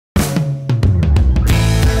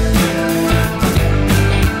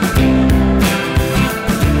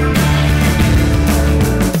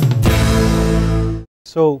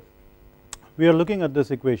So we are looking at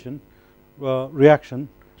this equation reaction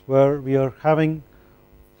where we are having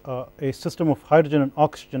a system of hydrogen and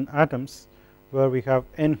oxygen atoms where we have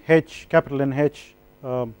NH, capital NH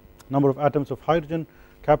number of atoms of hydrogen,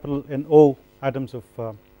 capital NO atoms of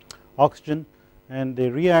oxygen, and they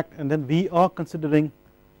react, and then we are considering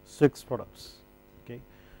 6 products. Okay,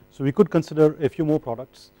 so we could consider a few more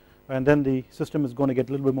products, and then the system is going to get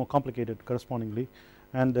a little bit more complicated correspondingly,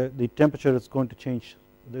 and the temperature is going to change,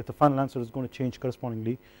 the final answer is going to change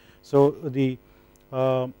correspondingly. So the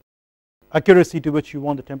accuracy to which you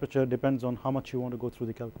want the temperature depends on how much you want to go through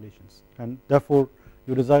the calculations, and therefore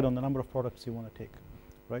you decide on the number of products you want to take,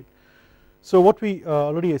 right. So what we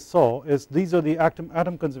already saw is these are the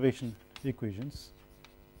atom conservation equations,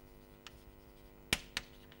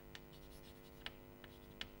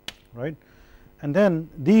 right, and then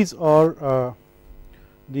these are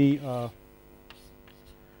the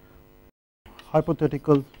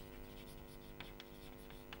hypothetical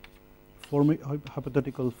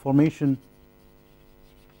formation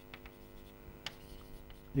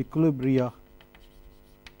equilibria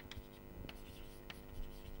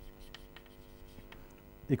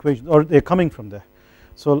equations, or they are coming from there.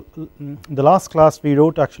 So in the last class we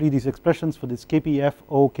wrote actually these expressions for this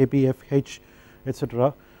KPFO, KPFH,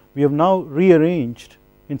 etc. We have now rearranged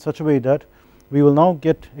in such a way that we will now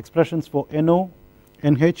get expressions for NO,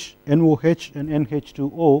 NH, NOH and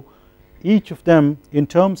NH2O, each of them in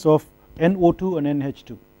terms of NO2 and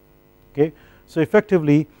NH2. Okay, so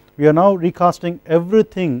effectively we are now recasting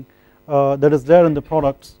everything that is there in the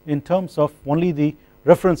products in terms of only the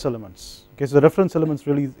reference elements. Okay, so the reference elements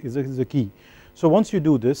really is the key. So once you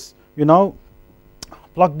do this, you now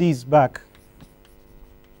plug these back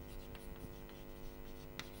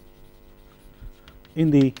in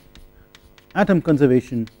the atom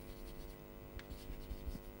conservation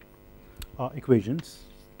equations,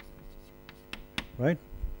 right,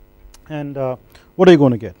 and what are you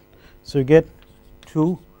going to get? So you get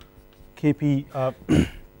 2 Kp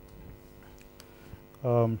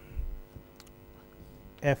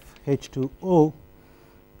FH2O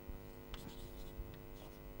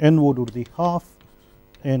NO2 to the half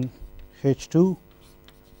NH2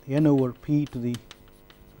 N over P to the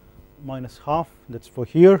minus half, that is for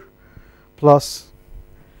here, plus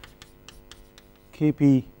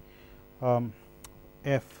Kp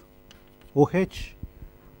FOH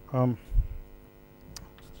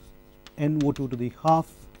NO2 to the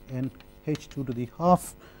half and H2 to the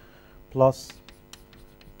half, plus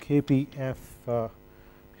KPFH,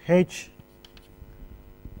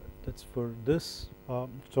 that is for this,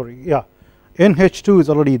 sorry, yeah, NH2 is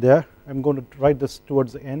already there, I am going to write this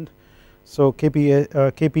towards the end. So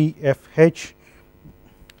KPFH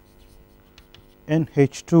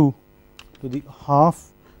NH2 to the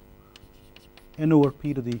half N over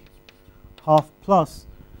P to the half plus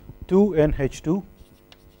 2 NH2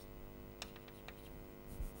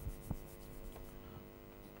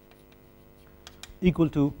 equal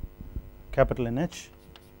to capital NH,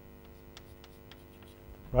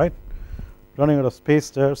 right, running out of space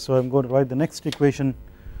there. So I am going to write the next equation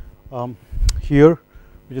here,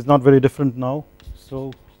 which is not very different now,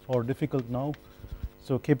 so, or difficult now.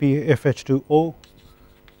 So KPFH2O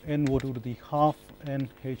NO2 to the half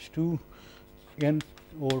NH2 N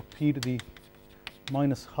over P to the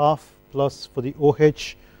minus half, plus for the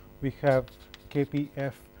OH we have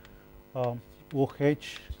KPF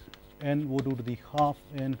OH NO2 to the half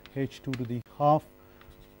and H2 to the half.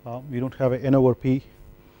 We do not have a N over P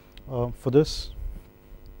for this,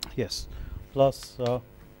 yes, plus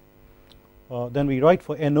then we write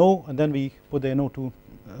for NO and then we put the NO2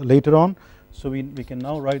 later on. So we can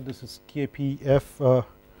now write this as KPF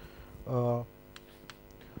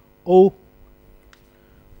O,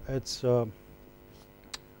 it's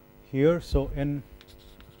here, so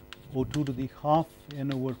NO2 to the half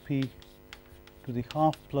N over P to the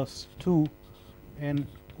half plus 2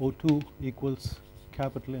 NO2 equals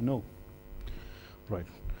capital NO, right.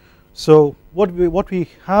 So what we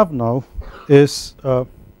have now is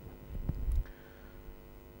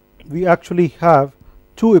we actually have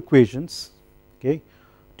 2 equations, okay,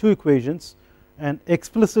 2 equations, and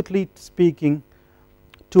explicitly speaking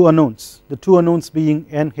 2 unknowns, the 2 unknowns being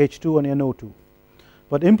NH2 and NO2,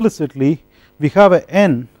 but implicitly we have a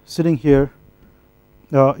N sitting here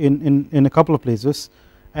in a couple of places,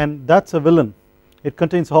 and that is a villain, it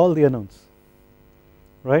contains all the unknowns,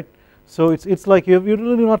 right. So it's like you've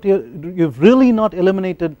really not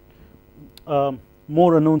eliminated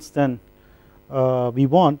more unknowns than we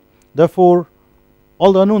want, therefore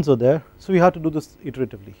all the unknowns are there, so we have to do this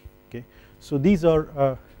iteratively, okay. So these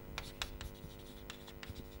are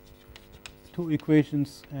two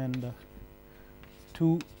equations and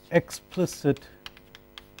two explicit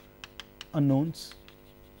unknowns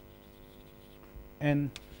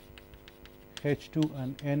NH2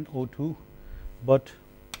 and NO2, but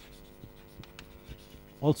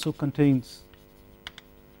also contain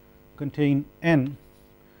N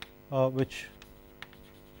which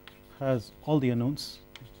has all the unknowns.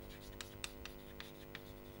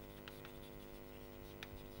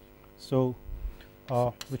 So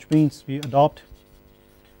which means we adopt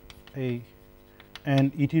an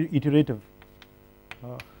iterative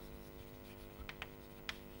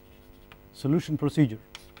solution procedure,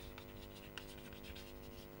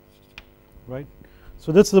 right.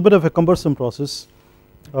 So this is a bit of a cumbersome process.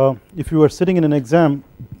 If you are sitting in an exam,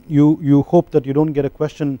 you hope that you don't get a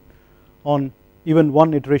question on even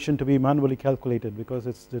one iteration to be manually calculated, because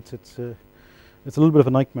it's a little bit of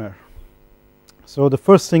a nightmare. So the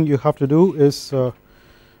first thing you have to do is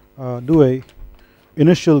do a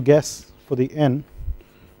initial guess for the n.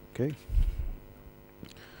 Okay.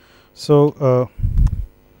 So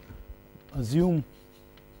assume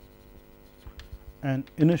an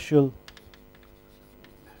initial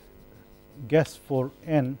guess for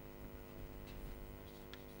n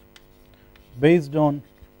based on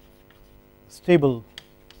stable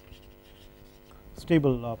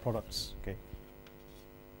products. Okay.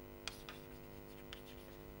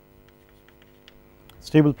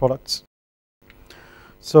 Stable products.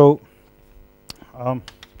 So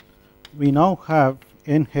we now have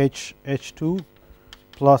NH2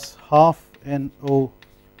 plus half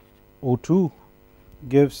NO2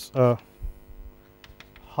 gives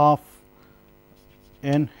half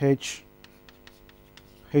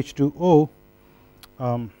NH2O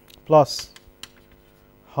plus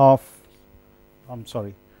half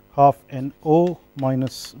NO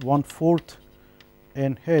minus 1/4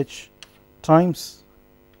 NH times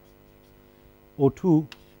O2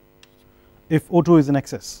 if O2 is in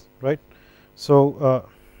excess, right. So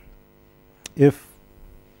if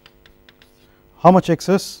how much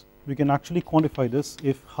excess, we can actually quantify this.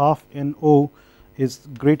 If half NO is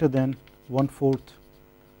greater than 1/4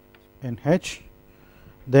 NH,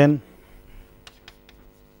 then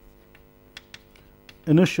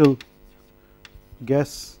initial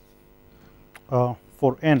guess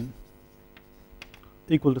for n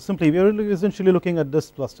equal to, simply we are essentially looking at this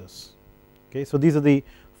plus this. Okay, so these are the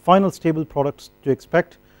final stable products to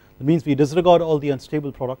expect. That means we disregard all the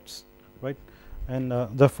unstable products, right, and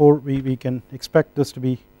therefore we can expect this to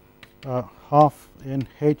be half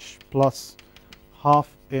NH plus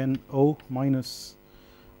half NO minus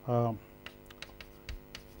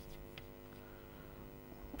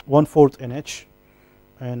 1/4 NH,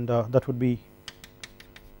 and that would be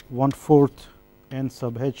 1/4 N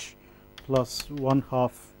sub H plus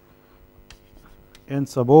 1/2 N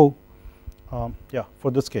sub O. Yeah,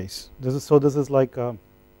 for this case, this is like a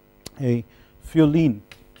fuel lean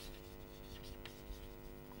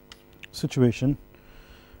situation,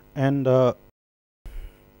 and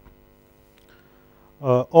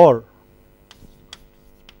or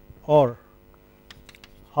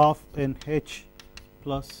half NH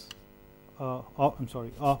plus I'm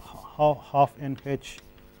sorry, half NH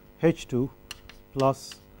H2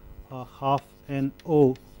 plus half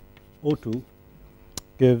NO O2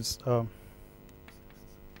 gives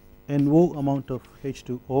NO amount of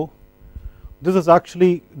H2O. This is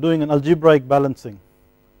actually doing an algebraic balancing.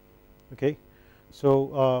 Okay,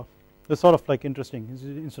 so it's sort of like interesting.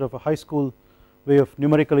 Instead of a high school way of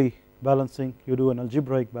numerically balancing, you do an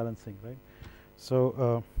algebraic balancing, right.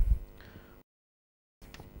 So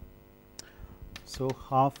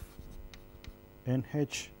half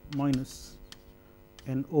NH minus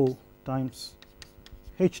NO times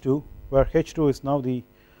H2, where H2 is now the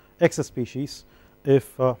excess species.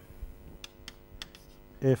 If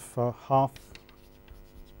half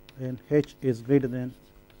NH is greater than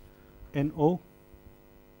NO,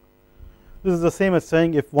 this is the same as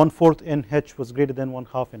saying if 1/4 NH was greater than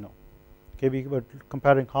 1/2 NO. Okay, we were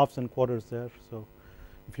comparing halves and quarters there, so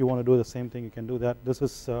if you want to do the same thing, you can do that. This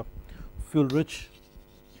is fuel rich.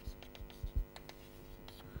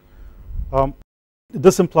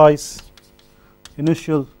 This implies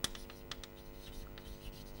initial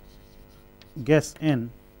guess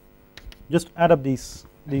n. Just add up these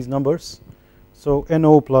numbers. So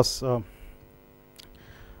NO plus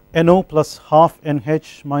half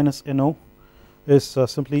NH minus NO is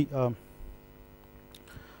simply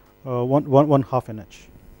 1/2 NH,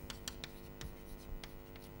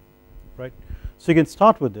 right. So you can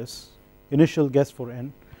start with this initial guess for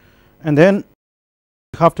n, and then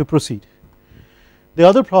you have to proceed. The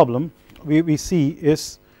other problem we see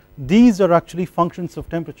is these are actually functions of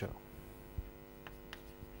temperature,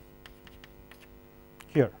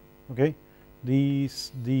 okay,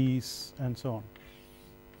 these and so on,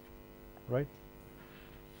 right,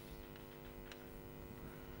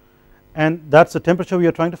 and that's the temperature we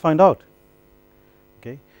are trying to find out.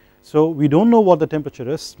 Okay, so we don't know what the temperature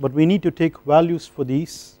is, but we need to take values for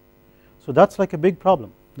these, so that's like a big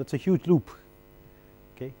problem, that's a huge loop.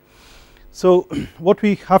 Okay, so what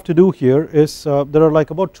we have to do here is there are like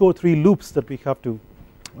about 2 or 3 loops that we have to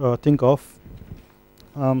think of.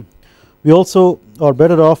 We also are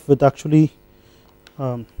better off with actually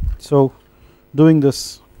so doing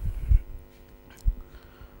this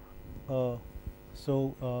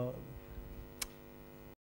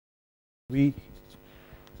we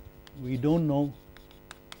don't know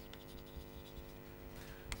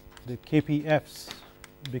the KPFs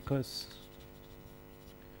because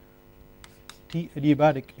T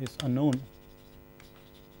adiabatic is unknown.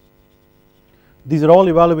 These are all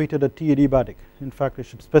evaluated at T adiabatic. In fact, I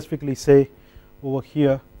should specifically say over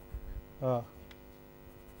here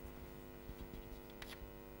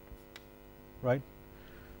right.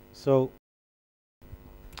 So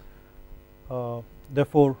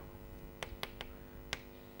therefore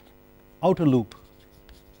outer loop,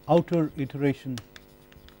 outer iteration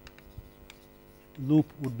loop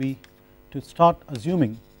would be to start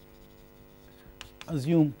assume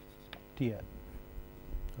T ad.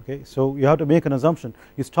 Okay, so you have to make an assumption.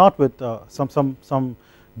 You start with some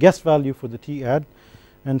guess value for the T ad,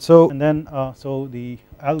 and then so the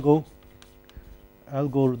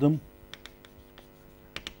algorithm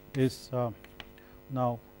is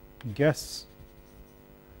now guess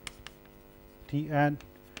T ad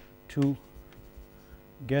to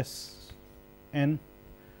guess n,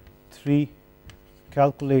 3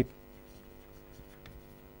 calculate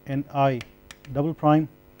ni double prime,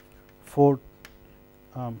 4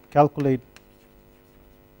 calculate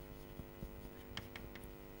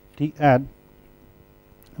T ad,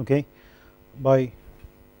 okay, by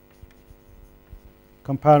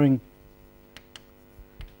comparing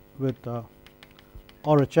with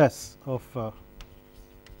RHS of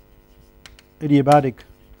adiabatic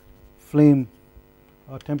flame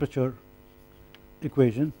temperature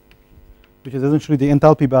equation, which is essentially the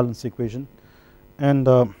enthalpy balance equation, and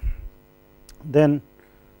then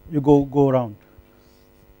you go around,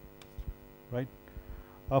 right.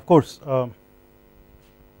 Of course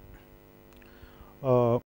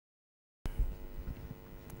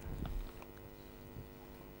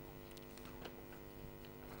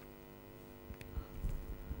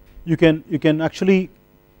you can actually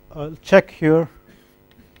check here,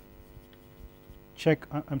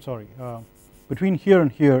 I'm sorry, between here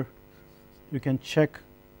and here you can check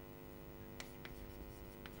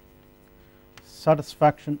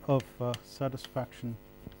satisfaction of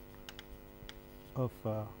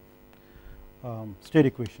state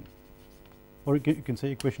equation, or you can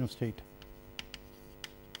say equation of state,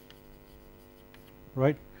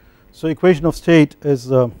 right. So equation of state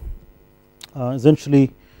is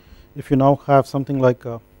essentially, if you now have something like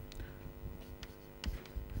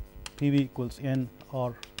PV equals n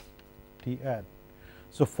or T ad.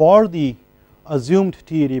 So for the assumed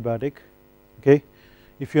T adiabatic, okay,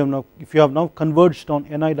 if you have now converged on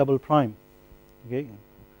ni double prime, okay,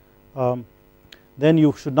 then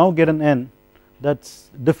you should now get an n that's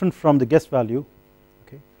different from the guess value,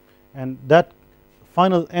 okay, and that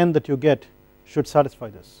final n that you get should satisfy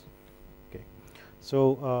this. Okay,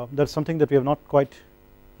 so that's something that we have not quite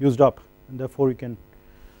used up, and therefore you can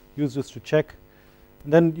use this to check,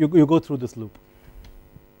 and then you go through this loop,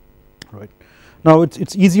 right. Now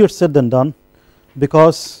it's easier said than done,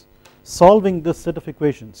 because solving this set of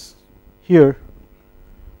equations here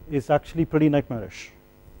is actually pretty nightmarish.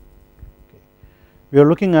 Okay. We are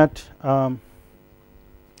looking at a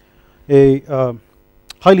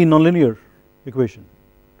highly nonlinear equation.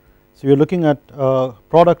 So we are looking at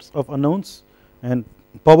products of unknowns and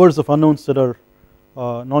powers of unknowns that are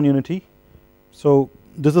non-unity. So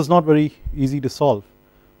this is not very easy to solve.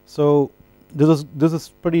 So this is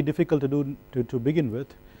pretty difficult to do to begin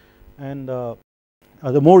with, and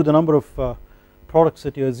the more the number of products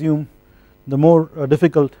that you assume, the more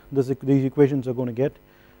difficult these equations are going to get.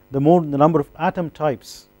 The more the number of atom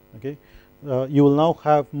types, okay, you will now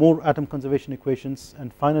have more atom conservation equations,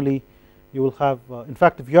 and finally you will have in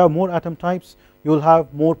fact, if you have more atom types, you will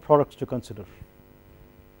have more products to consider,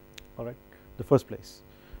 alright, the first place.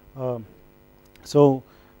 So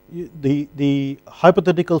the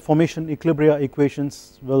hypothetical formation equilibria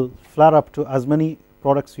equations will flare up to as many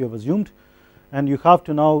products you have assumed, and you have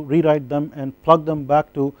to now rewrite them and plug them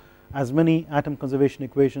back to as many atom conservation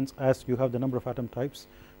equations as you have the number of atom types.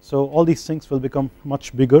 So all these things will become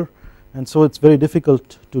much bigger, and so it's very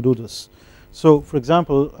difficult to do this. So for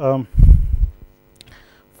example,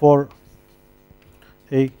 for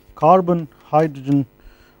a carbon, hydrogen,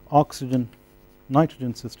 oxygen,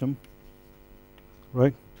 nitrogen system,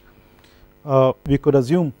 right, we could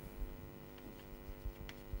assume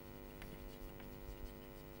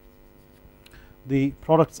the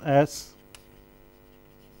products as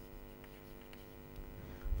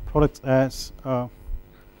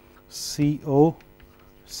CO,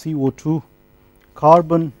 CO2,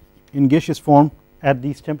 carbon in gaseous form at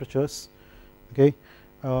these temperatures, okay,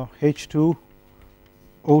 H2,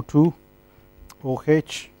 O2,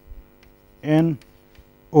 OH,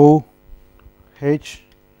 NO, H,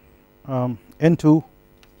 N2,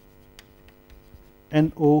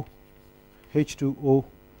 NO, H2O,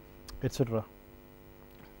 etc.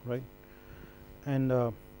 right,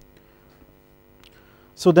 and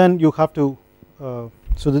so then you have to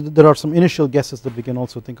so there are some initial guesses that we can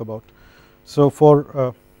also think about. So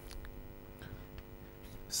for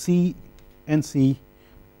C, NC,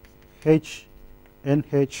 H,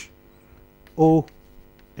 NH, O,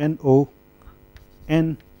 NO,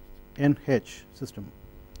 N, NH system,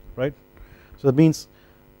 right. So that means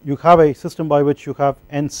you have a system by which you have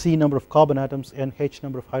NC number of carbon atoms, NH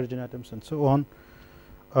number of hydrogen atoms, and so on.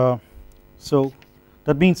 So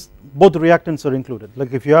that means both the reactants are included.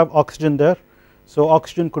 Like if you have oxygen there, so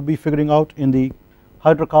oxygen could be figuring out in the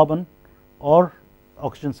hydrocarbon or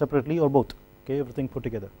oxygen separately or both, okay, everything put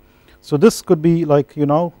together. So this could be like, you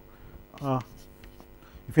know,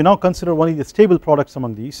 if you now consider only the stable products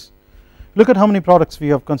among these, look at how many products we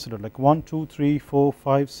have considered, like 1, 2, 3, 4,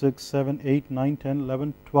 5, 6, 7, 8, 9, 10,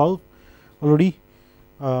 11, 12 already.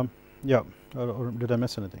 Yeah, or did I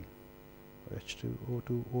miss anything? H2,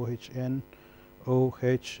 O2, OH, N,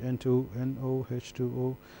 OH, N2, NO,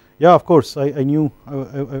 H2O. Yeah, of course, I knew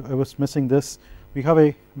I was missing this. We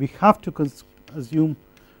have to assume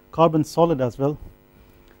carbon solid as well,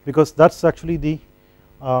 because that's actually the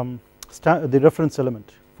reference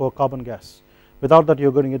element for carbon gas. Without that,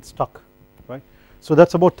 you're going to get stuck, right? So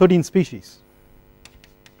that's about 13 species.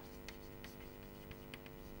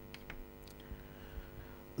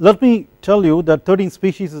 Let me tell you that 13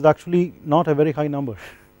 species is actually not a very high number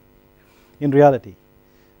in reality.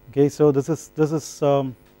 Okay, so this is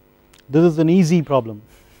an easy problem.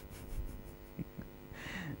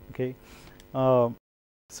 Okay,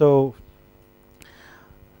 so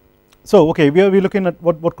okay, we are looking at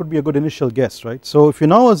what could be a good initial guess, right? So if you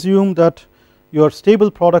now assume that your stable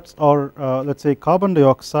products are let's say carbon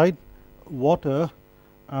dioxide, water,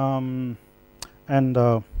 and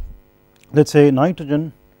let's say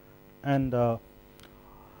nitrogen, and of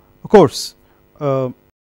course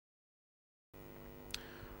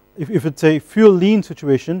if it's a fuel lean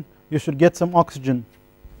situation, you should get some oxygen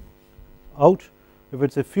out. If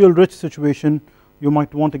it's a fuel rich situation, you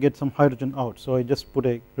might want to get some hydrogen out. So I just put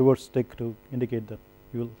a reverse tick to indicate that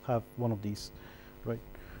you will have one of these, right.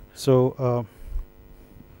 So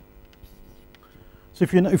so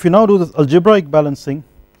if you now do this algebraic balancing,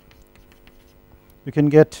 you can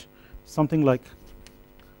get something like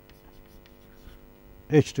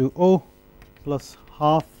H2O plus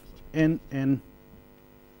half NN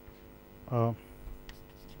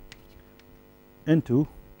N2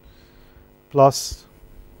 plus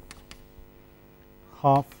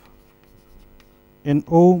half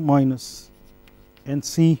NO minus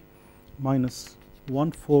NC minus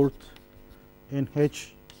 1/4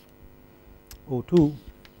 NH O2,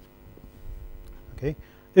 okay,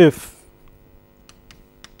 if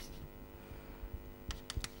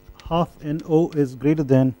half NO is greater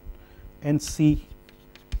than NC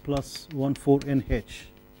plus 1/4 NH.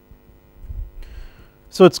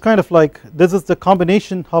 So it's kind of like this is the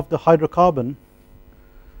combination of the hydrocarbon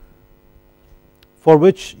for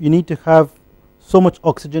which you need to have so much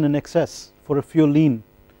oxygen in excess for a fuel lean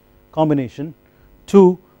combination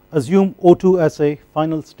to assume O2 as a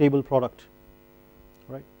final stable product,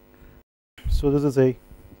 right. So this is a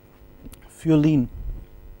fuel lean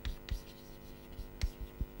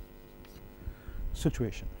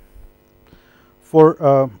situation. For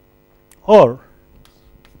or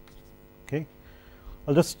okay,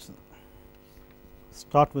 I'll just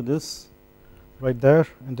start with this right there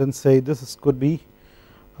and then say this could be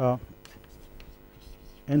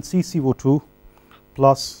NCCO2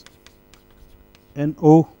 plus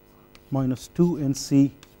NO minus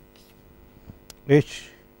 2NC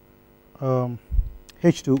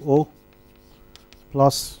H2O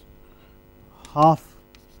plus half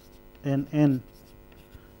NN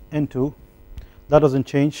N2, that doesn't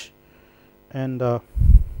change, and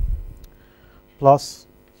plus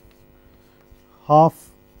half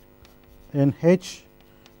NH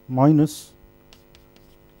minus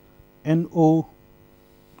NO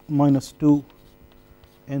minus 2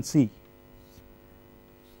 NC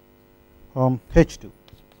H2,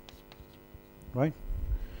 right.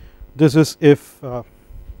 This is if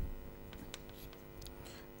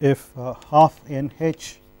half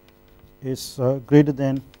NH is greater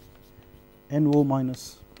than NO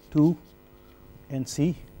minus 2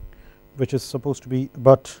 NC, which is supposed to be,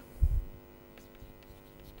 but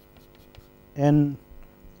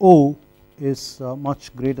NO is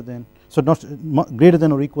much greater than, so not greater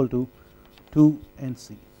than or equal to 2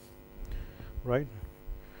 NC, right.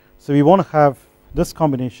 So we want to have this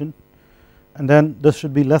combination, and then this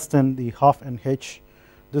should be less than the half NH.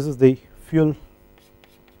 This is the fuel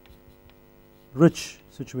rich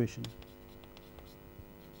situation.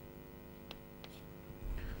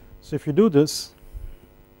 So if you do this,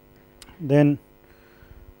 then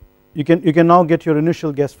you can now get your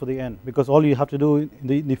initial guess for the N, because all you have to do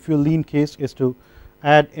in the fuel lean case is to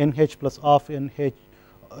add NH plus half NH,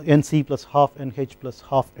 NC plus half NH plus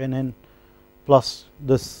half NN plus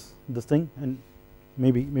this thing, and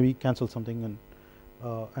maybe cancel something,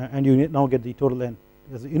 and you now get the total N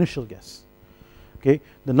as the initial guess. Okay,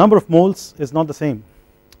 the number of moles is not the same.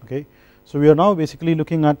 Okay, so we are now basically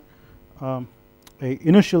looking at a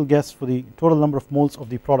initial guess for the total number of moles of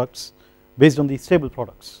the products based on the stable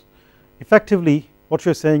products. Effectively what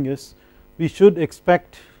you are saying is we should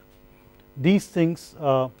expect these things,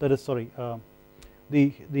 that is, sorry,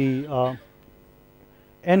 the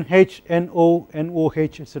NH, NO,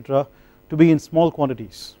 NOH, etc. to be in small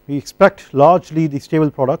quantities. We expect largely the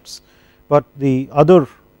stable products, but the other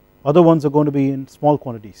ones are going to be in small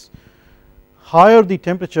quantities. Higher the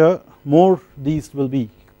temperature, more these will be.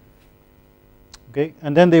 Okay,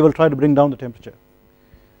 and then they will try to bring down the temperature.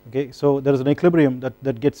 Okay, so there is an equilibrium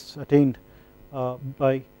that gets attained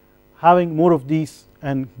by having more of these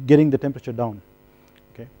and getting the temperature down.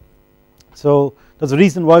 Okay, so that's the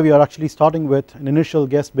reason why we are actually starting with an initial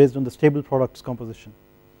guess based on the stable products composition.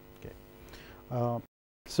 Okay,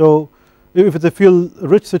 so if it's a fuel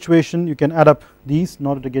rich situation, you can add up these in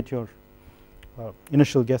order to get your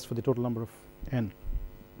initial guess for the total number of N.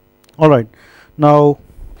 Alright, now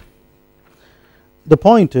the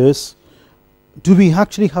point is, do we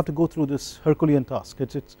actually have to go through this Herculean task?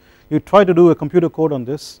 You try to do a computer code on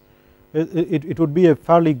this, it would be a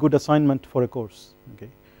fairly good assignment for a course. Okay,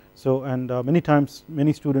 so, and many times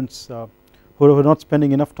many students who are not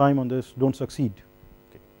spending enough time on this don't succeed.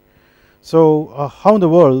 Okay. So how in the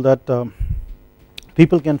world that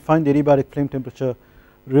people can find the adiabatic flame temperature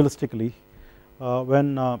realistically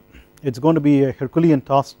when it's going to be a Herculean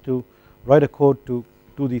task to write a code to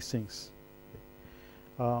do these things?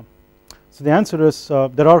 So the answer is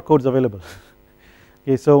there are codes available.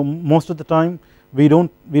 Okay, so most of the time we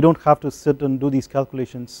don't have to sit and do these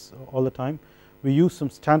calculations all the time. We use some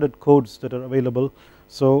standard codes that are available.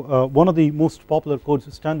 So one of the most popular codes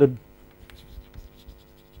is standard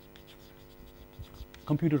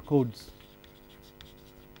computer codes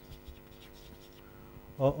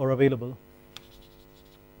are available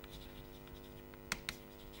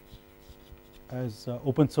as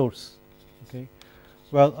open source. Okay,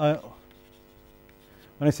 well,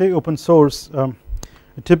 when I say open source, I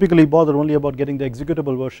typically bother only about getting the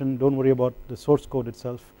executable version, don't worry about the source code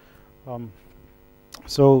itself.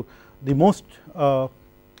 So the most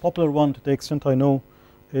popular one, to the extent I know,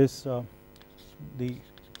 is the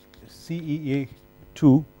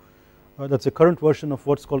CEA2. That's a current version of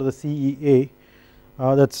what's called the CEA.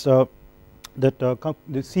 The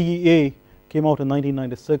CEA came out in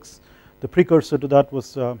 1996. The precursor to that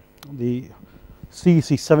was the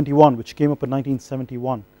CEC71, which came up in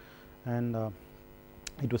 1971, and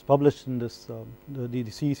it was published in this the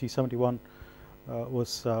CEC71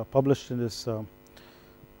 was published in this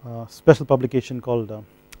special publication called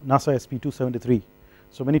NASA SP273.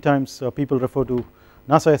 So many times people refer to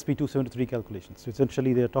NASA SP273 calculations. So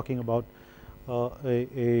essentially they are talking about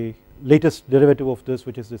a latest derivative of this,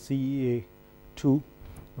 which is the CEA2.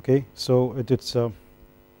 Okay, so it's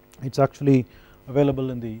actually available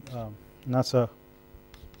in the NASA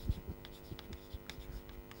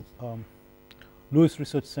Lewis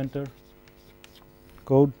Research Center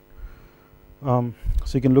code. So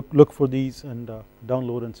you can look for these and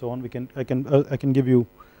download and so on. I can give you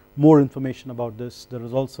more information about this. There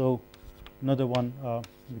is also another one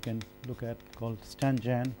we can look at called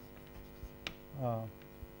StanJan and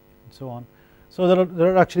so on. So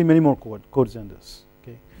there are actually many more codes than this.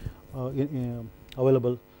 Okay,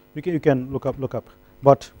 available. You can look up,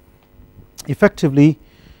 but effectively,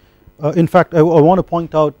 in fact, I want to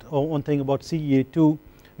point out one thing about CEA2.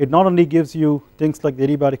 it not only gives you things like the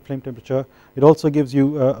adiabatic flame temperature, it also gives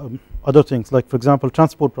you other things like, for example,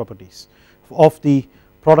 transport properties of the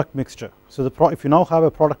product mixture. So if you now have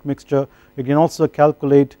a product mixture, it can also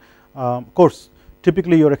calculate, of course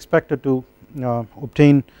typically you are expected to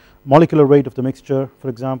obtain molecular weight of the mixture, for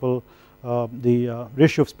example the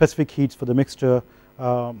ratio of specific heats for the mixture,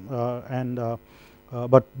 but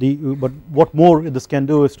what more this can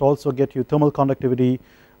do is to also get you thermal conductivity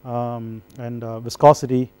and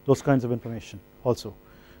viscosity, those kinds of information also.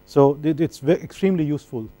 So it's extremely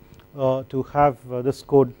useful to have this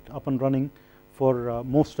code up and running for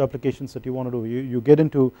most applications that you want to do. You get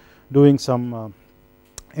into doing some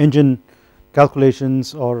engine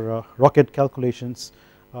calculations or rocket calculations,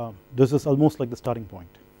 this is almost like the starting point.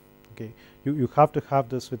 Okay, you have to have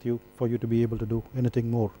this with you for you to be able to do anything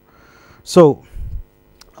more. So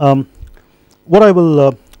what I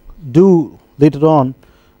will do later on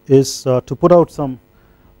is to put out some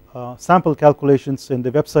sample calculations in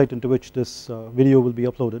the website into which this video will be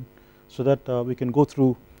uploaded, so that we can go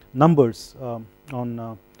through numbers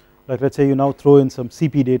on like, let's say you now throw in some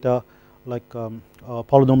CP data like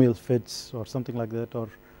polynomial fits or something like that, or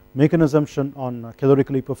make an assumption on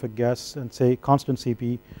calorically perfect gas and say constant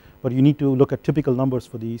CP, but you need to look at typical numbers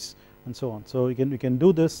for these and so on. So we can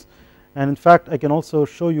do this, and in fact I can also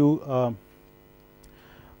show you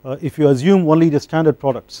if you assume only the standard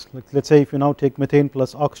products, like let's say if you now take methane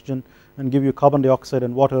plus oxygen and give you carbon dioxide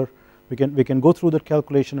and water, we can go through that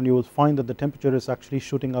calculation and you will find that the temperature is actually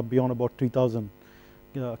shooting up beyond about 3000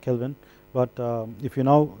 Kelvin. But if you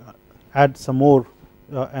now add some more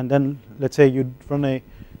and then let's say you run a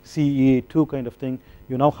CEA2 kind of thing,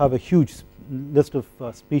 you now have a huge list of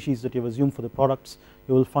species that you have assumed for the products.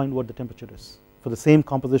 You will find what the temperature is for the same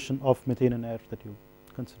composition of methane and air that you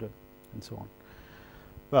considered and so on.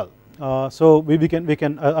 Well, so we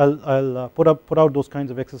can I'll put out those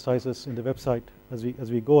kinds of exercises in the website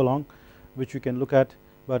as we go along, which you can look at,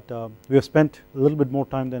 but we have spent a little bit more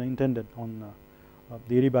time than intended on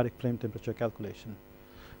the adiabatic flame temperature calculation.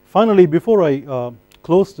 Finally, before I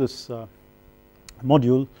close this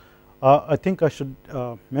module, I think I should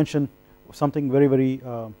mention something very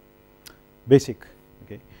basic.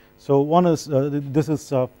 Okay, so one is this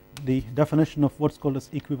is the definition of what's called as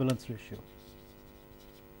equivalence ratio.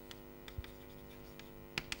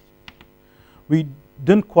 We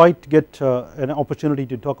didn't quite get an opportunity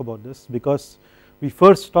to talk about this because we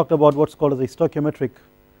first talked about what's called as a stoichiometric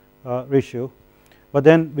ratio, but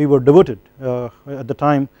then we were diverted at the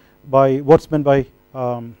time by what's meant by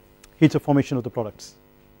heats of formation of the products.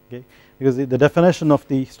 Okay, because the definition of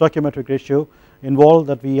the stoichiometric ratio involved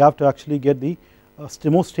that we have to actually get the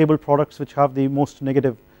most stable products which have the most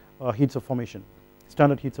negative heats of formation,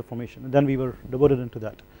 standard heats of formation, and then we were diverted into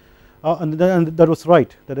that. And that was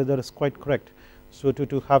right, that is quite correct. So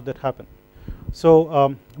to have that happen,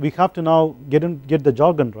 so we have to now get the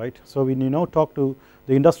jargon right. So when you now talk to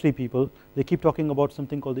the industry people, they keep talking about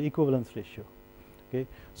something called the equivalence ratio. Okay,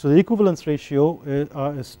 so the equivalence ratio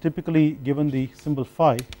is typically given the symbol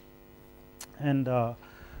phi, and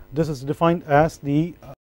this is defined as the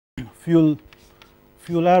fuel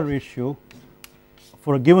air ratio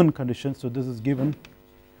for a given condition. So this is given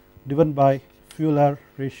divided by fuel air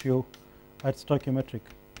ratio at stoichiometric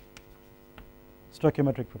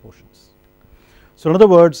proportions. So in other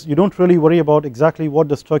words, you don't really worry about exactly what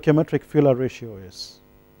the stoichiometric fuel air ratio is.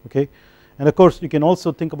 Okay, and of course you can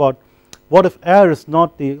also think about what if air is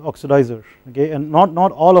not the oxidizer. Okay, and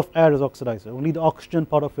not all of air is oxidizer, only the oxygen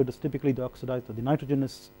part of it is typically the oxidizer. The nitrogen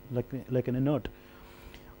is like an inert.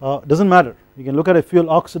 Doesn't matter, you can look at a fuel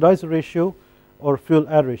oxidizer ratio or fuel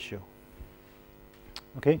air ratio.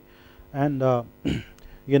 Okay, and you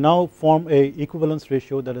can now form a equivalence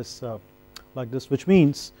ratio that is like this, which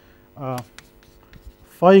means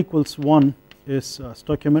phi equals 1 is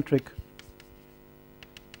stoichiometric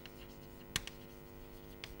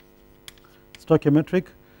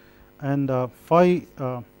and phi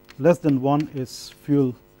less than 1 is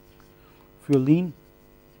fuel lean,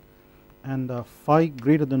 and phi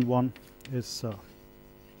greater than 1 is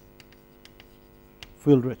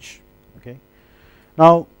fuel rich. Okay,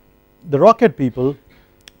 now the rocket people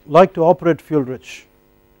like to operate fuel rich,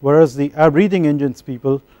 whereas the air breathing engines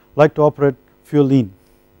people like to operate fuel lean.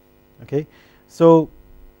 Okay, so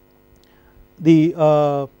the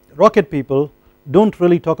rocket people don't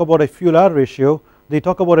really talk about a fuel air ratio, they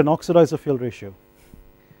talk about an oxidizer fuel ratio.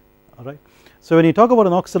 Alright, so when you talk about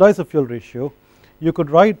an oxidizer fuel ratio, you could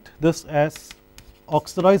write this as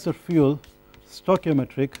oxidizer fuel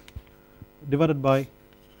stoichiometric divided by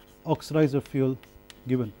oxidizer fuel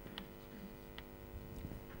given.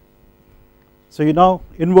 So you now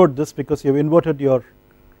invert this because you have inverted your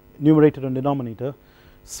numerator and denominator,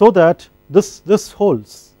 so that this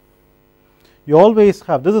holds. You always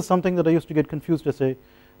have, this is something that I used to get confused as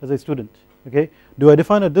a student. Okay, do I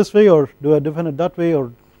define it this way, or do I define it that way,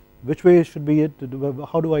 or which way should be it,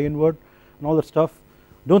 how do I invert and all that stuff.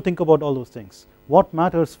 Don't think about all those things. What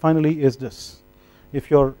matters finally is this: if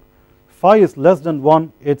your phi is less than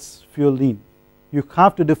 1, it's fuel lean. You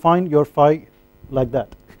have to define your phi like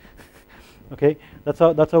that. Okay, that's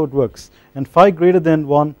how it works. And phi greater than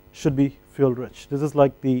 1 should be fuel rich. This is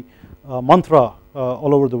like the mantra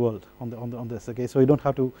all over the world on this. Okay, so you don't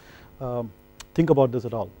have to think about this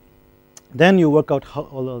at all. Then you work out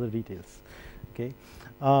all the other details. Okay,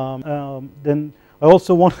 then I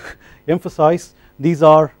also want to emphasize these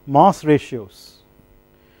are mass ratios.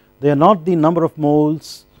 They are not the number of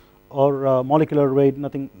moles or molecular weight,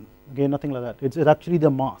 nothing, again nothing like that. It's actually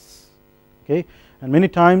the mass. Okay, and many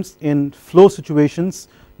times in flow situations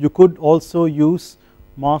you could also use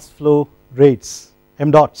mass flow rates,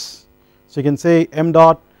 m dots. So you can say m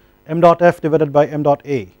dot f divided by m dot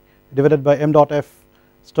a divided by m dot f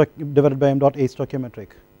divided by m dot a stoichiometric.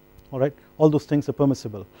 All right, all those things are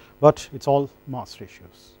permissible, but it's all mass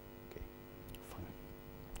ratios. Okay, fine.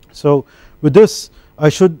 So with this I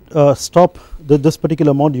should stop this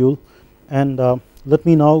particular module, and let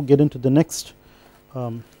me now get into the next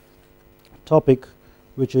topic,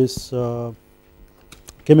 which is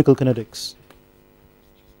chemical kinetics.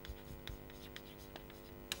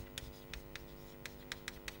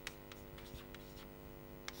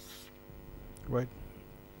 Right.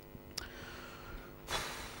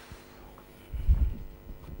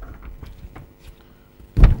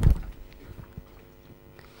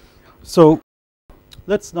 So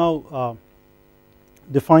let's now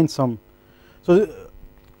define some. So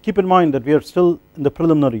keep in mind that we are still in the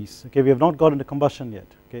preliminaries. Okay, we have not got into combustion yet.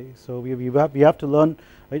 Okay, so we have to learn.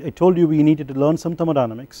 I told you we needed to learn some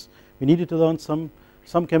thermodynamics. We needed to learn some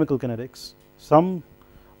chemical kinetics, some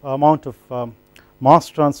amount of mass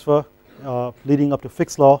transfer leading up to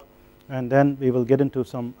Fick's law, and then we will get into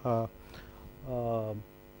some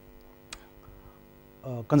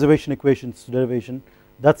conservation equations derivation.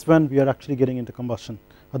 That's when we are actually getting into combustion.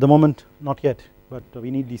 At the moment, not yet, but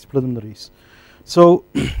we need these preliminaries. So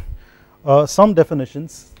some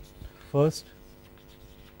definitions first.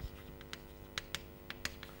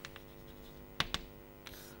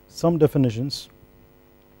 Some definitions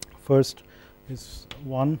first is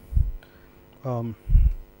one,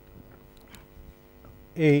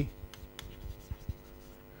 a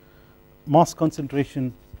mass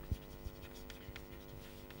concentration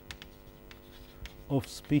of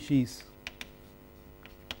species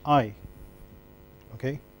I.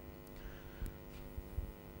 Okay,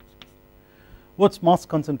 what's mass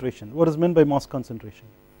concentration? What is meant by mass concentration?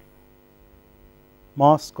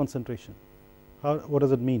 Mass concentration, what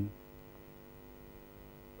does it mean?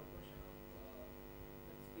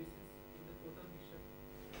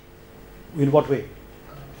 In what way?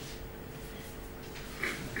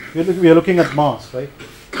 We are looking at mass, right?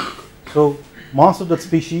 So mass of that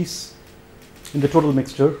species in the total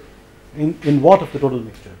mixture, in what of the total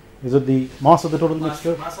mixture? Is it the mass of the total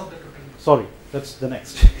mixture? Mass of the total mixture. Sorry, that's the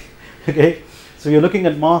next. Okay, so you're looking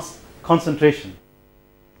at mass concentration.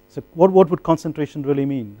 So what would concentration really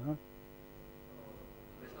mean? Huh?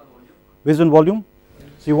 Based on volume.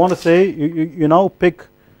 So you want to say you now pick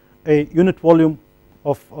a unit volume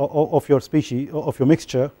of your species, of your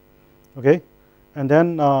mixture, okay, and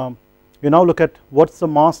then you now look at what's the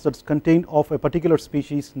mass that's contained of a particular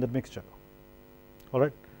species in that mixture. All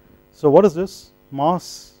right, so what is this?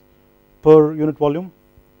 Mass per unit volume,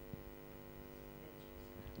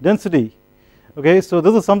 density. Okay, so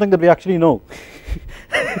this is something that we actually know.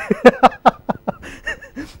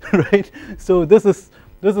 Right, so this is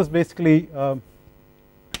basically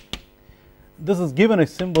this is given a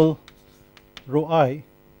symbol rho I,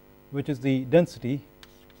 which is the density.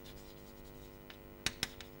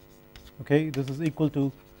 Okay, this is equal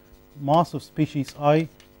to mass of species I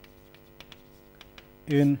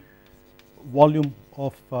in volume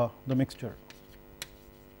of the mixture,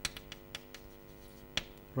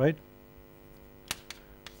 right?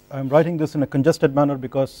 I am writing this in a congested manner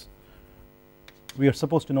because we are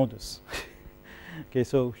supposed to know this. Okay,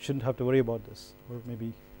 so shouldn't have to worry about this, or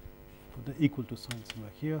maybe put the equal to sign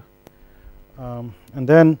somewhere here. And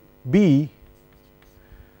then B,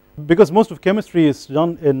 because most of chemistry is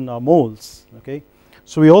done in moles, okay,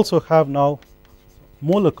 so we also have now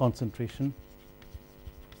molar concentration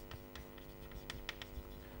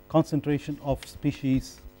of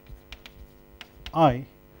species I,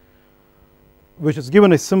 which is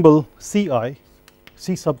given a symbol Ci,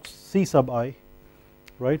 C sub I,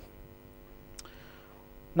 right?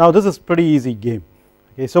 Now this is pretty easy game.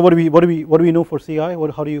 Okay, so what do we know for CI?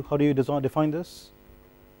 How do you define this?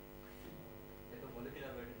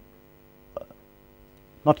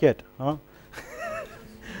 Not yet, huh?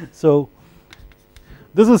 So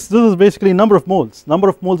this is basically number of moles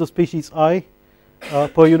of species I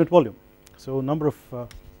per unit volume. So number of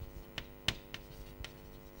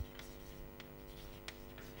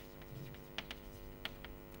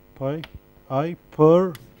pi I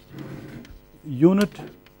per unit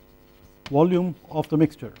volume of the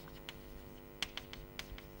mixture,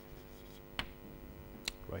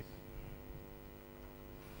 right?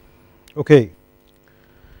 Okay.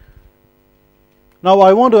 Now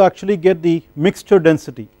I want to actually get the mixture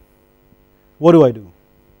density. What do I do?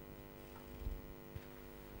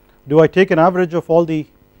 Do I take an average of all the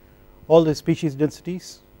species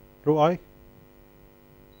densities, rho I?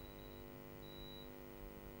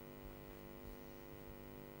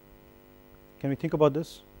 Can we think about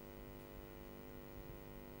this?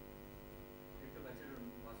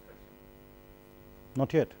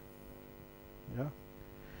 Not yet. Yeah.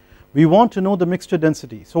 We want to know the mixture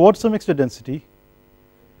density. So what's the mixture density?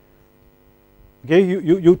 Okay,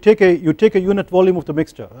 you take a unit volume of the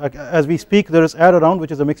mixture. As we speak, there is air around,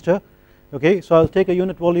 which is a mixture. Okay, so I'll take a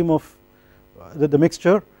unit volume of the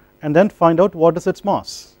mixture and then find out what is its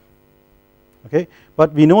mass. Okay,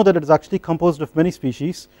 but we know that it is actually composed of many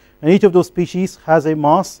species, and each of those species has a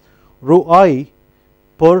mass rho I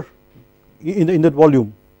per in that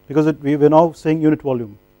volume, because we are now saying unit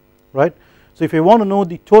volume, right? So if I want to know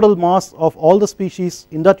the total mass of all the species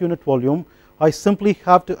in that unit volume, I simply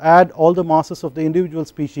have to add all the masses of the individual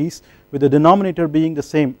species with the denominator being the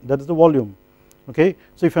same, that is the volume. Okay,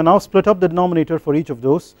 so if I now split up the denominator for each of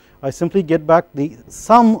those, I simply get back the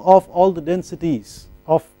sum of all the densities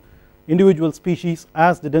of individual species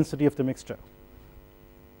as the density of the mixture,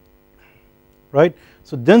 right?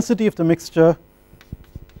 So density of the mixture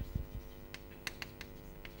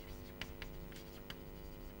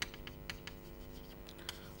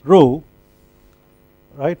rho,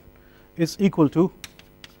 right, is equal to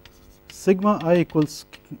sigma I equals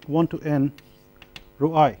 1 to n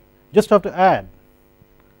rho I. Just have to add,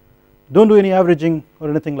 don't do any averaging or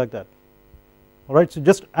anything like that. Alright, so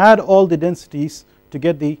just add all the densities to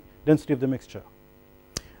get the density of the mixture.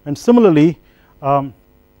 And similarly,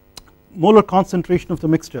 molar concentration of the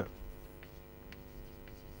mixture,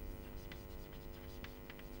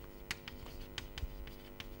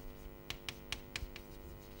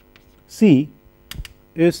 C,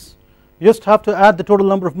 is you just have to add the total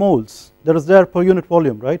number of moles that is there per unit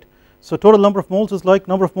volume, right? So total number of moles is like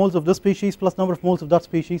number of moles of this species plus number of moles of that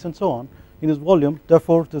species and so on in this volume.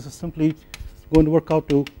 Therefore this is simply going to work out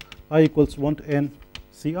to I equals 1 to n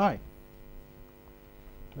Ci.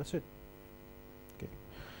 That's it. Okay.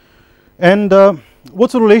 And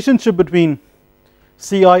what's the relationship between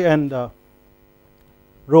Ci and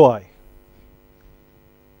rho I?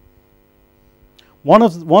 One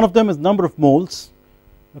of them is number of moles,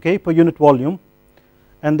 okay, per unit volume,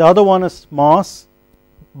 and the other one is mass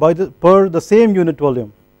per the same unit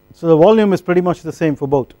volume. So the volume is pretty much the same for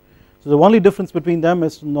both. So the only difference between them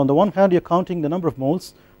is, on the one hand you're counting the number of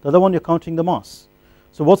moles, the other one you're counting the mass.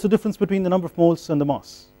 So what's the difference between the number of moles and the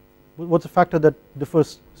mass? What's the factor that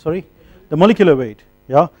differs? Sorry, the molecular weight.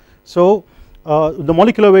 Yeah. So the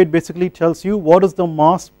molecular weight basically tells you what is the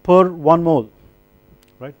mass per 1 mole,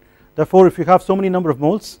 right? Therefore if you have so many number of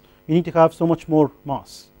moles, you need to have so much more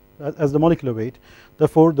mass as the molecular weight.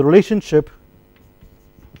 Therefore the relationship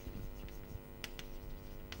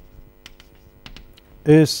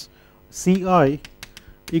is Ci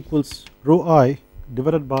equals rho I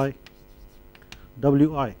divided by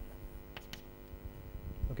Wi.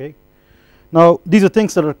 Okay. Now these are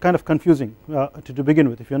things that are kind of confusing to begin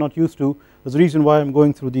with. If you're not used to, there's a reason why I'm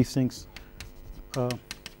going through these things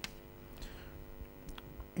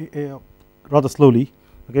rather slowly.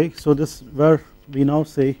 Okay, so this where we now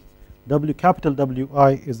say capital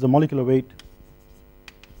Wi is the molecular weight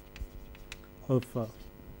of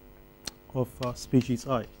species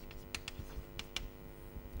I,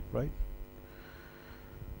 right?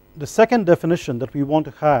 The second definition that we want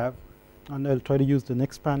to have, and I'll try to use the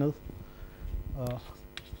next panel,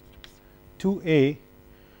 2a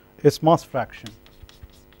is mass fraction.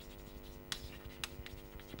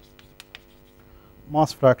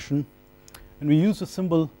 Mass fraction, and we use the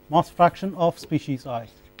symbol mass fraction of species I.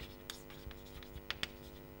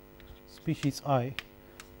 Species I,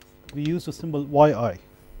 we use the symbol Yi.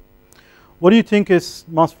 What do you think is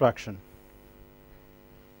mass fraction?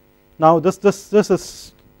 Now this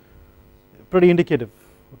is pretty indicative.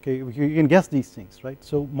 Okay, you can guess these things, right?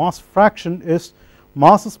 So mass fraction is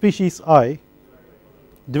mass of species I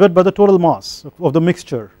divided by the total mass of the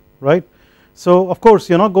mixture, right. So of course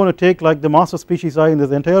you are not going to take like the mass of species I in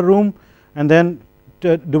this entire room and then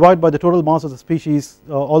divide by the total mass of the species,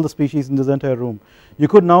 all the species in this entire room. You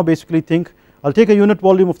could now basically think, I'll take a unit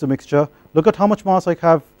volume of the mixture, look at how much mass I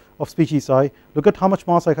have of species I, look at how much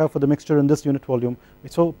mass I have for the mixture in this unit volume.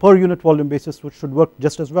 So per unit volume basis, which should work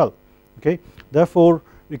just as well. Okay, therefore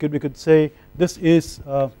we could say this is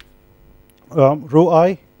rho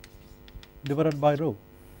I divided by rho.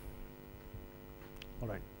 All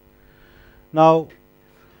right. Now,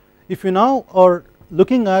 if you now are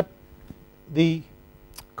looking at the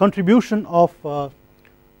contribution of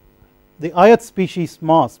the ith species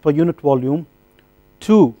mass per unit volume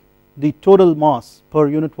to the total mass per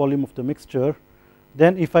unit volume of the mixture,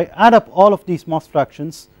 then if I add up all of these mass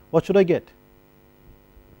fractions, what should I get?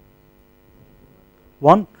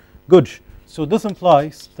 1. Good. So this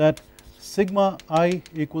implies that sigma I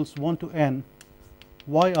equals 1 to n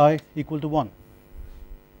yi equal to 1,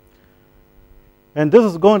 and this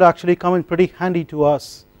is going to actually come in pretty handy to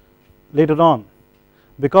us later on,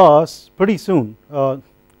 because pretty soon,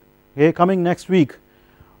 okay, coming next week,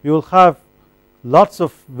 you will have lots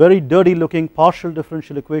of very dirty looking partial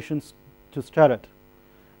differential equations to stare at,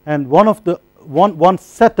 and one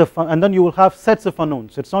set of, and then you will have sets of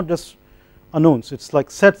unknowns. It's not just unknowns, it's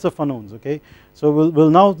like sets of unknowns. Okay, so we'll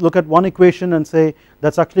now look at one equation and say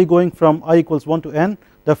that's actually going from I equals 1 to n,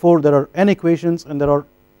 therefore there are n equations and there are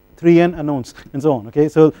 3n unknowns and so on. Okay,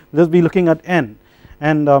 so let's be looking at n,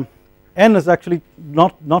 and n is actually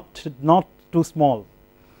not too small.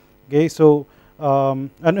 Okay, so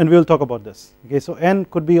and we'll talk about this. Okay, so n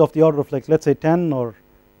could be of the order of like, let's say 10 or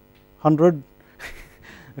 100.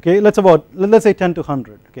 Okay, let's say 10 to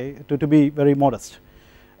 100. Okay, to be very modest.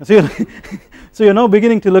 So so you're now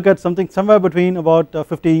beginning to look at something somewhere between about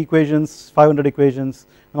 50 equations, 500 equations,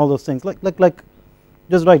 and all those things. Like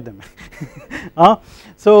just write them.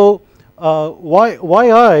 So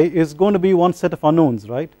yi is going to be one set of unknowns,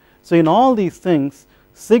 right? So in all these things,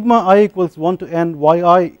 sigma I equals 1 to n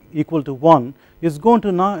yi equal to 1 is going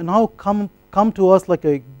to now come to us like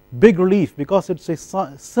a big relief, because it's a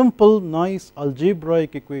simple, nice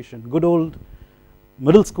algebraic equation, good old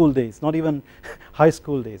middle school days, not even high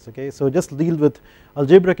school days. Okay, so just deal with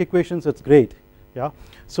algebraic equations, it's great. Yeah,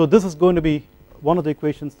 so this is going to be one of the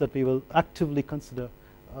equations that we will actively consider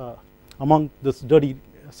among this dirty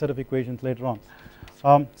set of equations later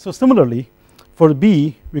on. So similarly, for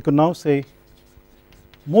B, we could now say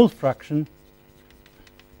mole fraction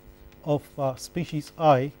of species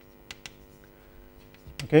I.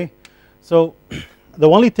 Okay, so the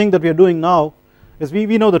only thing that we are doing now is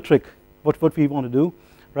we know the trick, what we want to do,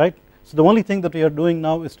 right? So the only thing that we are doing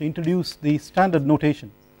now is to introduce the standard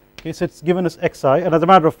notation. Okay, so it's given as xi, and as a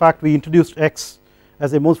matter of fact we introduced x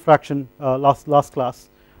as a mole fraction last class,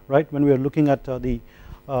 right, when we are looking at the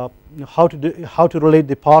how to relate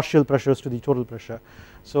the partial pressures to the total pressure.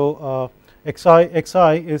 So xi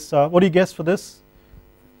is what do you guess for this?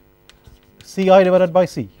 Ci divided by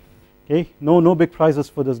c. Okay, no big prizes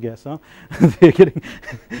for this guess, huh? They're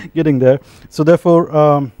getting there. So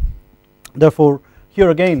therefore here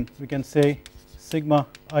again we can say sigma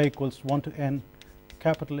I equals 1 to n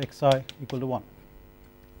capital Xi equal to 1,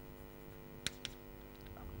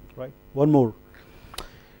 right? One more,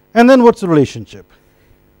 and then what's the relationship?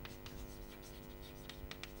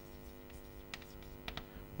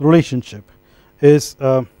 Relationship is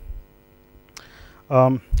the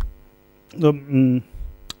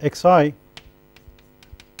Xi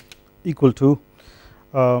equal to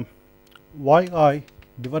yi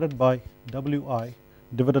divided by wi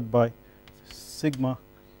divided by sigma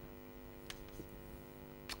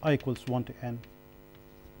I equals 1 to n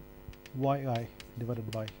yi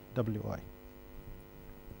divided by wi.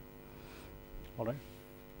 Alright,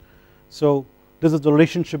 so this is the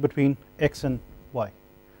relationship between x and y,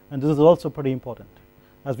 and this is also pretty important.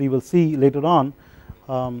 As we will see later on,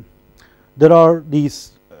 there are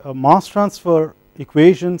these mass transfer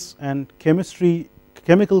equations and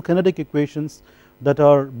chemical kinetic equations that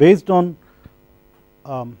are based on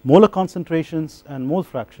molar concentrations and mole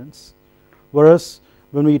fractions, whereas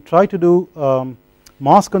when we try to do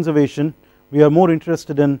mass conservation, we are more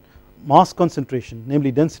interested in mass concentration,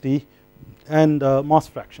 namely density, and mass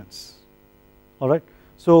fractions. Alright,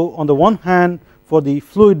 so on the one hand, for the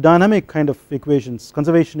fluid dynamic kind of equations,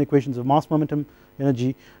 conservation equations of mass, momentum,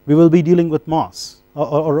 energy, we will be dealing with mass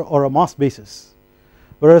or a mass basis,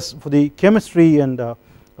 whereas for the chemistry and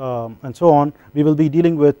so on, we will be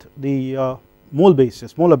dealing with the molar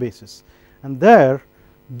basis, and there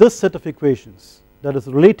this set of equations, that is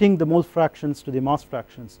relating the mole fractions to the mass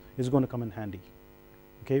fractions, is going to come in handy.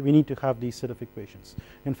 okay, we need to have these set of equations.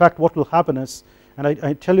 In fact, what will happen is, and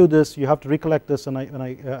I tell you this, you have to recollect this, and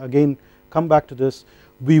I again come back to this,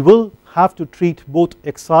 we will have to treat both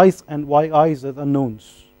xi's and yi's as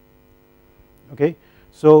unknowns, okay.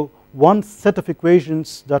 So one set of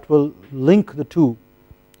equations that will link the two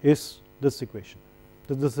is this equation,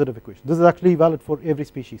 this set of equations. This is actually valid for every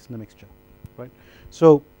species in the mixture, right.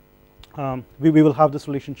 So we will have this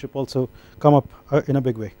relationship also come up in a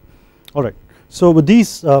big way. Alright, so with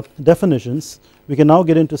these definitions we can now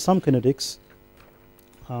get into some kinetics,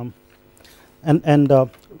 and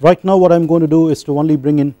right now what I am going to do is to only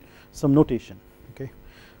bring in some notation, okay.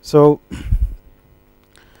 So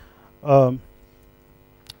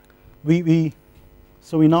we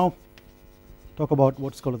now talk about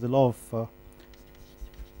what's called the law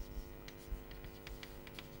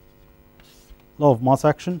of mass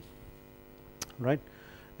action, right,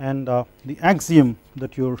 and the axiom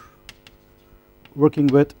that you're working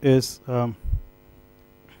with is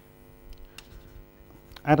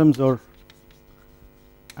atoms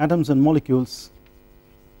and molecules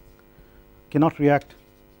cannot react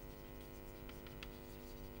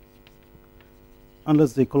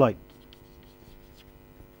unless they collide,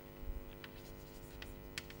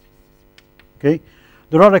 okay.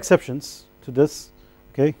 There are exceptions to this,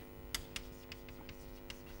 okay.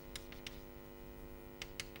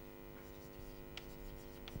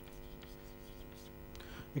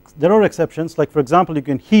 There are exceptions, like for example you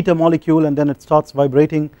can heat a molecule and then it starts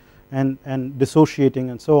vibrating and dissociating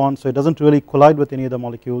and so on, so it does not really collide with any other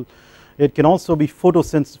molecule. It can also be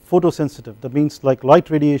photosensitive, that means like light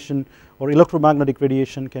radiation or electromagnetic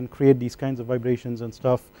radiation can create these kinds of vibrations and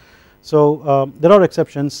stuff. So there are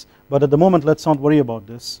exceptions, but at the moment let us not worry about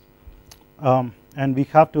this, and we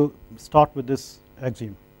have to start with this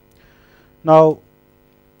axiom. Now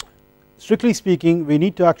strictly speaking we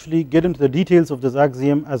need to actually get into the details of this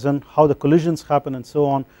axiom, as in how the collisions happen and so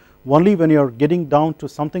on, only when you are getting down to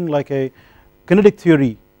something like a kinetic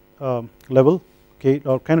theory level, okay,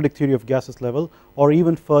 or kinetic theory of gases level, or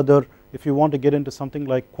even further if you want to get into something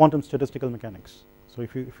like quantum statistical mechanics. So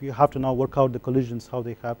if you have to now work out the collisions, how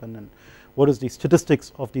they happen and what is the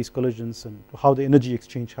statistics of these collisions and how the energy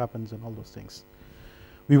exchange happens and all those things.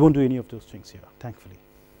 We won't do any of those things here, thankfully,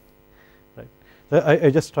 right. I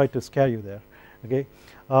just tried to scare you there, okay.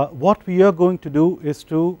 What we are going to do is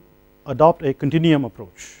to adopt a continuum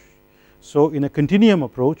approach. So in a continuum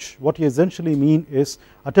approach what you essentially mean is,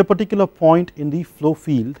 at a particular point in the flow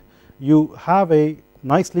field you have a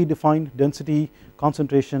nicely defined density,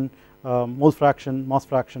 concentration, mole fraction, mass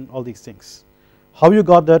fraction, all these things. How you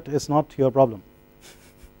got that is not your problem,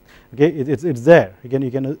 okay. It's there, again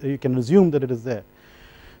you can assume that it is there.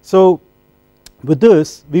 So with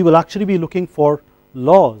this we will actually be looking for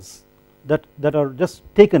laws that are just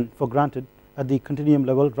taken for granted at the continuum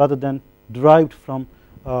level rather than derived from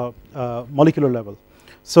molecular level.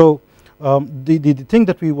 So the thing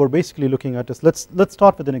that we were basically looking at is, let's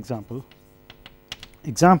start with an example.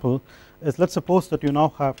 Example is, let's suppose that you now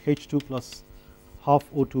have H2 plus half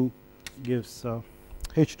O2 gives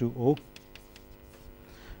H2O.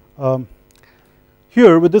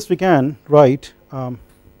 Here with this we can write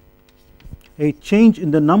a change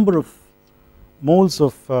in the number of moles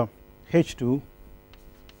of H2,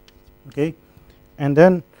 okay, and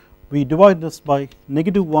then we divide this by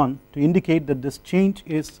 -1 to indicate that this change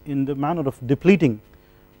is in the manner of depleting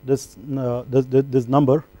this this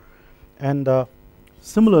number, and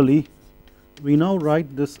similarly we now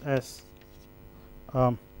write this as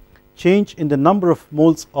change in the number of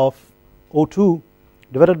moles of O2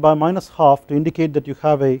 divided by -half to indicate that you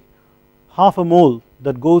have a half a mole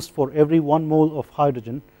that goes for every 1 mole of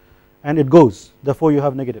hydrogen, and it goes, therefore you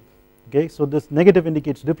have negative, okay. So this negative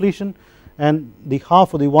indicates depletion and the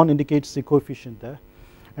half of the 1 indicates the coefficient there,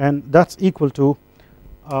 and that is equal to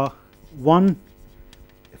 1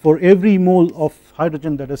 for every mole of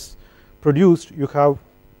hydrogen that is produced you have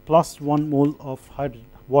plus 1 mole of hydrogen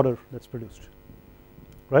water that is produced,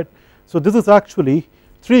 right. So this is actually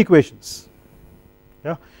 3 equations,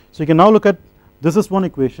 yeah. So you can now look at, this is one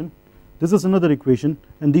equation, this is another equation,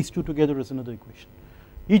 and these two together is another equation.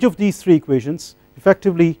 Each of these 3 equations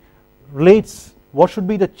effectively relates what should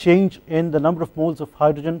be the change in the number of moles of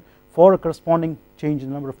hydrogen for a corresponding change in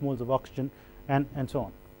the number of moles of oxygen, and so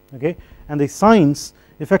on, okay. And the signs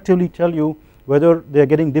effectively tell you whether they are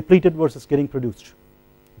getting depleted versus getting produced,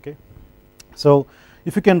 okay. So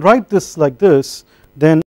if you can write this like this,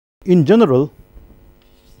 then in general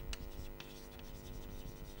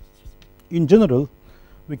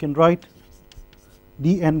we can write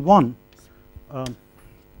dN1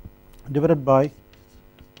 divided by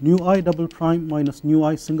nu I double prime minus nu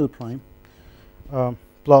I single prime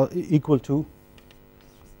plus equal to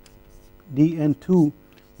dn2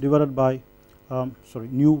 divided by sorry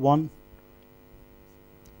nu1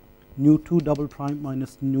 nu2 double prime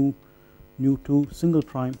minus nu2 single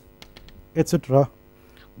prime, etc.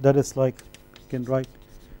 That is like you can write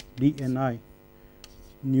dni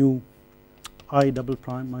nu I double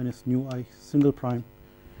prime minus nu I single prime,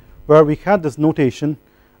 where we had this notation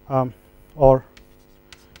or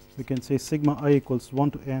we can say sigma I equals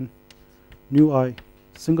 1 to n nu I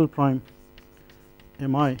single prime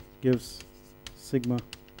mi gives sigma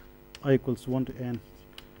I equals 1 to n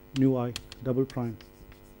nu I double prime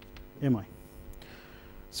mi.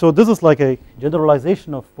 So this is like a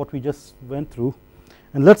generalization of what we just went through,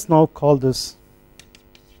 and let's now call this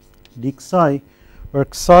d psi, where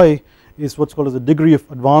psi is what's called as the degree of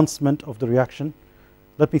advancement of the reaction.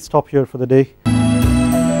 Let me stop here for the day.